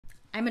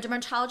I'm a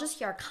dermatologist.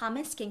 Here are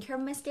common skincare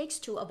mistakes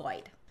to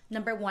avoid.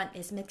 Number 1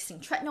 is mixing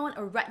tretinoin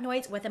or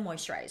retinoids with a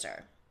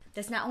moisturizer.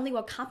 This not only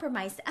will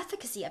compromise the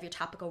efficacy of your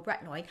topical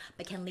retinoid,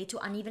 but can lead to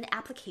uneven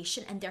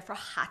application and therefore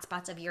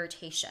hotspots of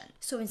irritation.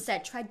 So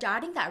instead, try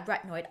dotting that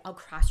retinoid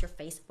across your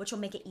face, which will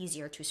make it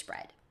easier to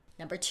spread.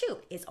 Number 2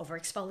 is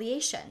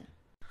overexfoliation.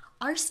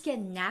 Our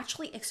skin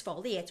naturally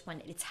exfoliates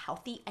when it's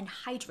healthy and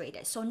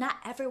hydrated, so not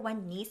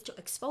everyone needs to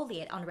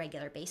exfoliate on a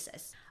regular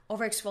basis.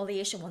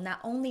 Overexfoliation will not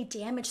only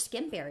damage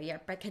skin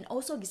barrier, but can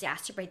also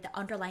exacerbate the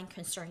underlying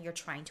concern you're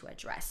trying to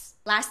address.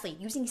 Lastly,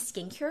 using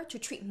skincare to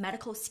treat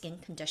medical skin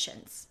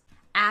conditions.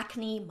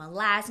 Acne,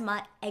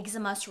 melasma,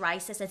 eczema,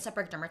 psoriasis, and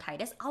seborrheic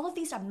dermatitis, all of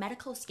these are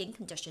medical skin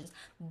conditions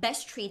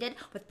best treated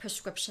with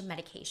prescription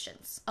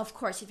medications. Of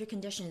course, if your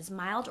condition is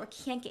mild or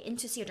can't get in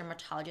to see a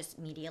dermatologist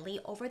immediately,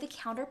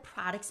 over-the-counter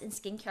products and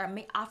skincare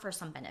may offer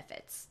some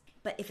benefits.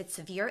 But if it's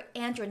severe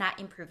and you're not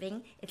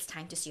improving, it's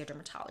time to see a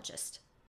dermatologist.